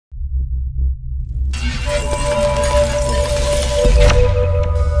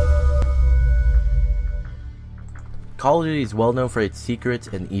Call of Duty is well known for its secrets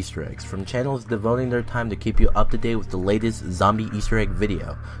and Easter eggs, from channels devoting their time to keep you up to date with the latest zombie Easter egg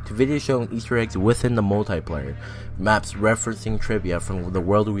video, to videos showing Easter eggs within the multiplayer, maps referencing trivia from the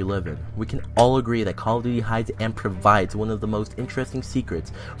world we live in. We can all agree that Call of Duty hides and provides one of the most interesting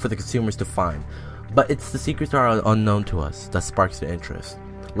secrets for the consumers to find, but it's the secrets that are unknown to us that sparks the interest.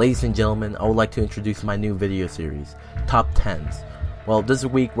 Ladies and gentlemen, I would like to introduce my new video series, Top 10s. Well, this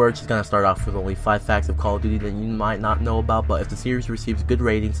week we're just gonna start off with only 5 facts of Call of Duty that you might not know about, but if the series receives good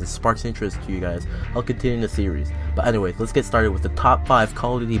ratings and sparks interest to you guys, I'll continue the series. But anyways, let's get started with the top 5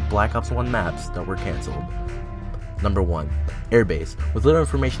 Call of Duty Black Ops 1 maps that were cancelled. Number 1. Airbase. With little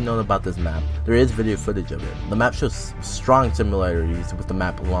information known about this map, there is video footage of it. The map shows strong similarities with the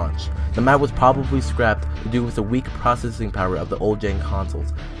map launch. The map was probably scrapped due to the weak processing power of the old gen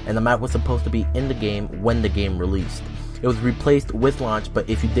consoles, and the map was supposed to be in the game when the game released. It was replaced with launch, but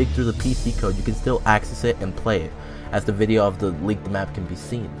if you dig through the PC code, you can still access it and play it, as the video of the leaked map can be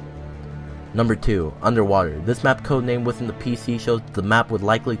seen. Number 2. Underwater. This map code name within the PC shows the map would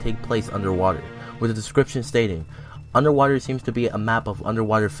likely take place underwater, with a description stating, "Underwater seems to be a map of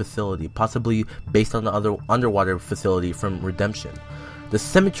underwater facility, possibly based on the other underwater facility from Redemption." The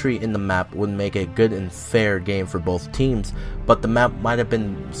symmetry in the map would make a good and fair game for both teams, but the map might have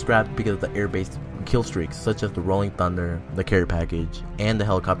been scrapped because of the air-based kill streaks, such as the Rolling Thunder, the care package, and the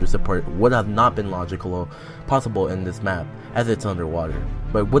helicopter support would have not been possible in this map, as it's underwater.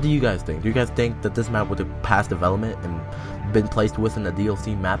 But what do you guys think? Do you guys think that this map would have passed development and been placed within a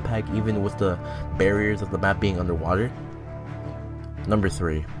DLC map pack, even with the barriers of the map being underwater? Number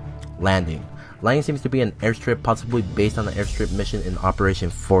 3. Landing. Landing seems to be an airstrip, possibly based on the airstrip mission in Operation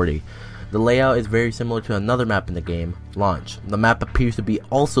 40. The layout is very similar to another map in the game, Launch. The map appears to be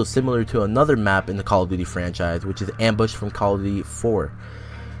also similar to another map in the Call of Duty franchise, which is Ambush from Call of Duty 4.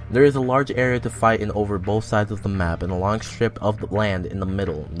 There is a large area to fight in over both sides of the map and a long strip of the land in the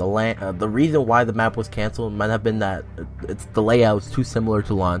middle. The reason why the map was cancelled might have been that the layout is too similar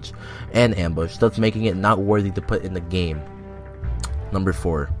to Launch and Ambush, thus making it not worthy to put in the game. Number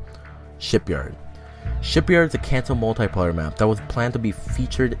 4. Shipyard. Shipyard is a cancelled multiplayer map that was planned to be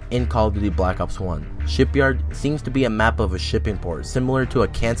featured in Call of Duty Black Ops 1. Shipyard seems to be a map of a shipping port, similar to a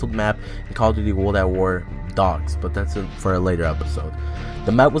cancelled map in Call of Duty World at War Docks, but that's for a later episode.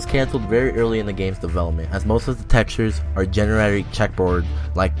 The map was cancelled very early in the game's development, as most of the textures are generic checkboard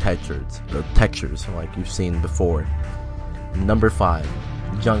like textures like you've seen before. Number 5.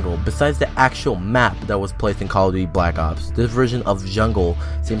 Jungle. Besides the actual map that was placed in Call of Duty Black Ops, this version of Jungle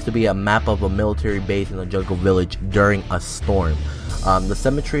seems to be a map of a military base in a jungle village during a storm. The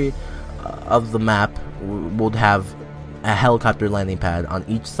symmetry of the map would have a helicopter landing pad on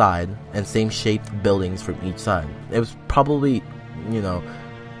each side and same shaped buildings from each side. It was probably,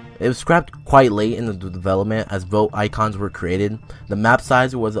 it was scrapped quite late in the development as vote icons were created. The map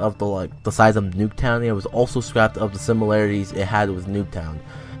size was of the size of Nuketown, and it was also scrapped of the similarities it had with Nuketown.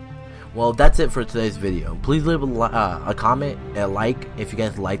 Well, that's it for today's video. Please leave a comment and a like if you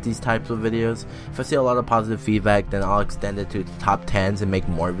guys like these types of videos. If I see a lot of positive feedback, then I'll extend it to the top 10s and make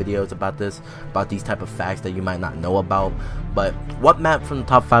more videos about these type of facts that you might not know about. But what map from the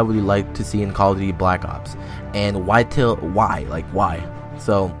top 5 would you like to see in Call of Duty Black Ops? And why?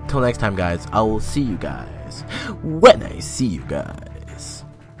 So, till next time guys, I will see you guys when I see you guys.